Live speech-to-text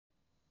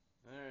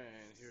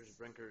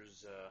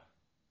Brinker's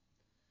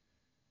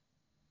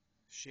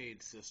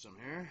shade system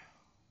here.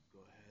 Go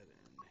ahead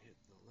and hit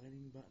the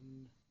lighting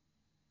button.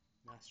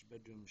 Master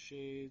bedroom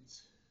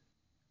shades.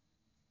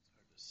 It's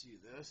hard to see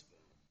this,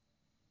 but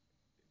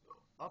they go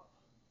up.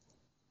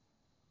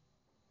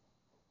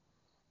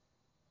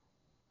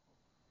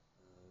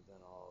 And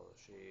then all the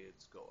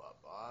shades go up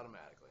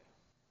automatically.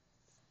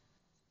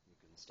 You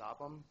can stop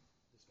them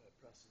just by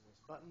pressing this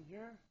button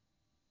here.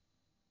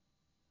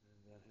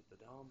 And then hit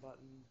the down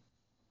button.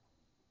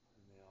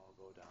 And they all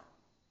go down.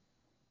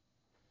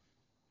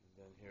 And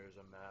then here's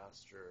a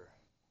master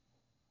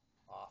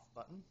off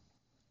button.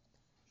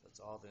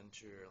 Shuts all the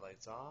interior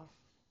lights off.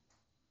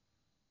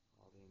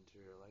 All the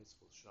interior lights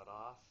will shut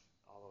off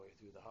all the way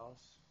through the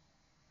house.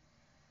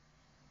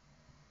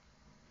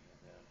 And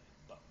then hit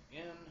the button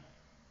again.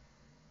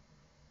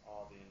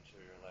 All the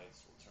interior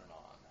lights will turn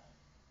on,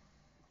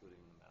 including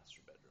the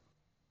master bedroom.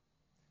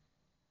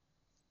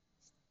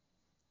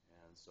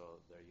 And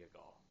so there you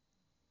go.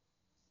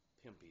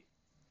 Pimpy.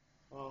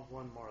 Well,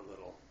 one more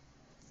little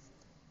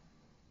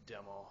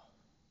demo.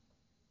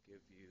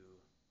 Give you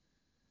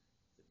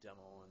the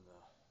demo in the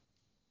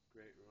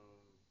great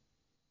room.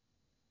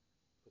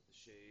 Put the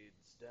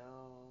shades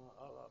down,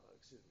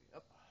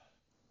 up.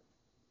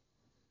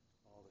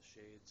 All the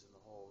shades in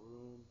the whole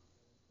room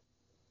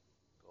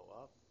go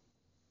up.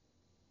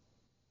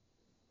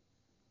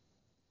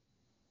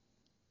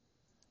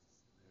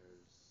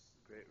 There's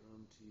the great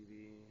room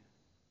TV.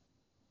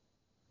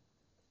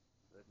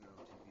 Living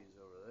room TV's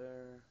over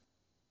there.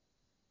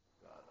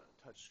 Got a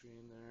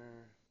touchscreen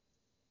there.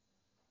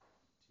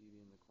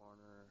 TV in the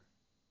corner.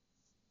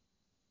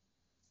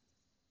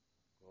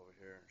 Go over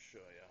here and show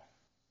you.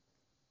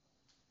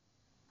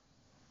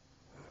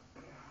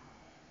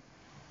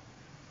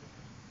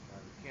 My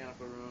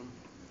mechanical room.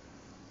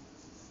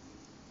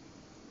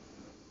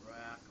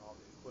 Rack, all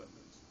the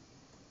equipment.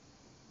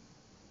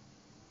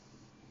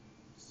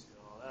 See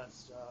all that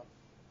stuff.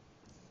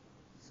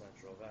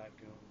 Central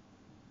vacuum.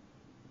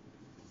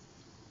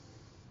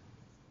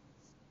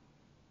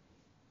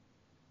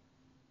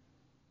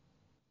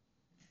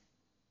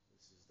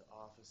 This is the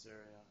office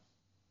area.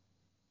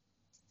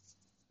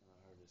 Kind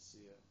of hard to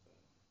see it, but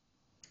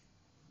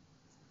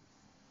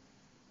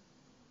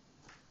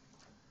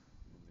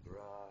in the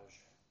garage.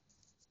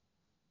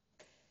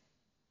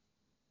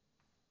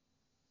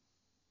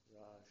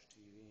 Garage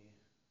TV.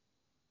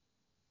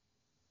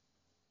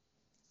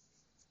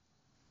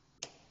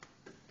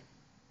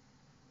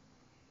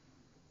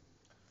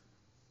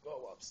 Go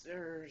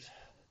upstairs.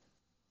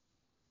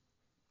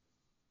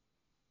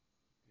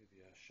 Give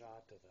you a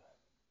shot of the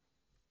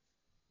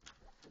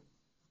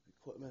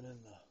equipment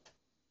in the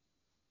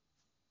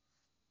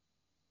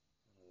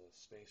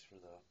space for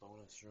the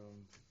bonus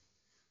room.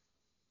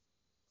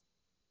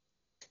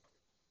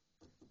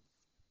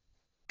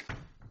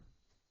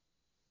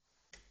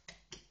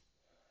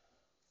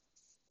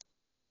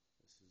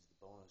 This is the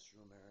bonus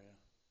room area.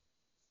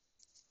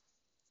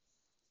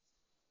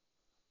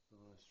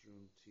 Bonus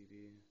room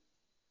TV.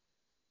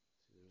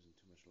 See, there isn't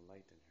too much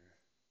light in here.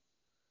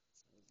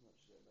 Not as much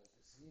as I'd like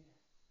to see.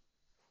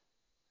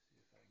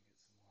 See if I can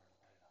get some more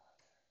light on there.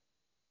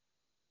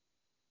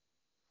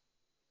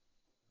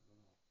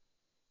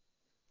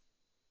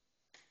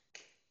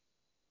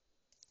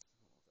 I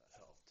don't know if that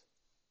helped.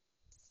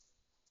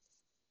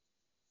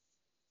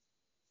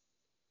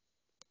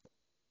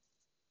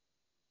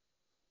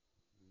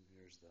 And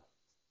here's the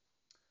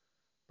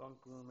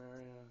bunk room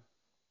area.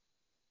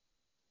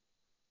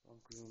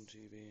 Bunk room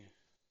TV.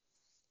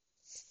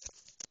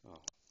 Oh, well,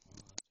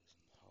 that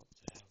doesn't help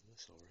to have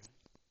this over it.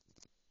 That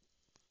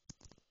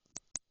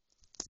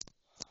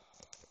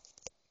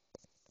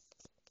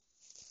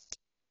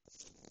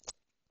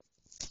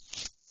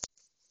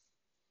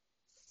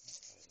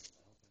probably doesn't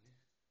help any.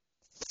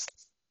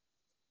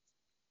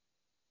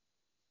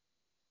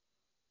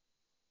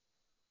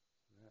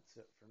 And that's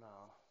it for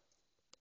now.